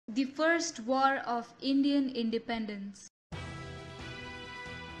The First War of Indian Independence.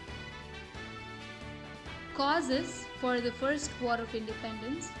 Causes for the First War of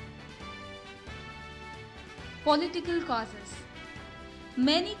Independence. Political causes.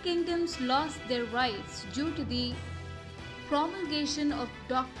 Many kingdoms lost their rights due to the promulgation of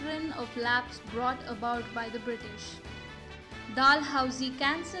doctrine of lapse brought about by the British. Dalhousie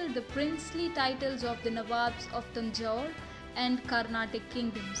cancelled the princely titles of the Nawabs of Tanjore and Carnatic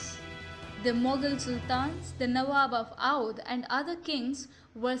kingdoms. The Mughal sultans, the Nawab of Oudh and other kings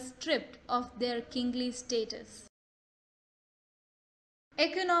were stripped of their kingly status.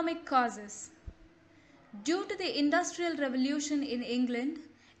 Economic causes. Due to the Industrial Revolution in England,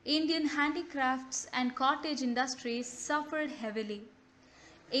 Indian handicrafts and cottage industries suffered heavily.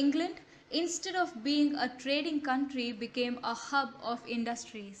 England, instead of being a trading country, became a hub of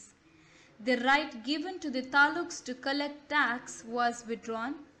industries. The right given to the taluks to collect tax was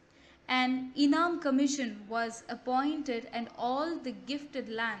withdrawn. An Inam Commission was appointed and all the gifted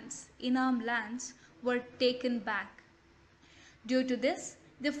lands, Inam lands, were taken back. Due to this,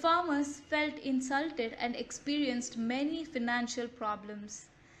 the farmers felt insulted and experienced many financial problems.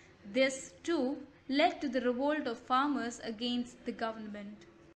 This, too, led to the revolt of farmers against the government.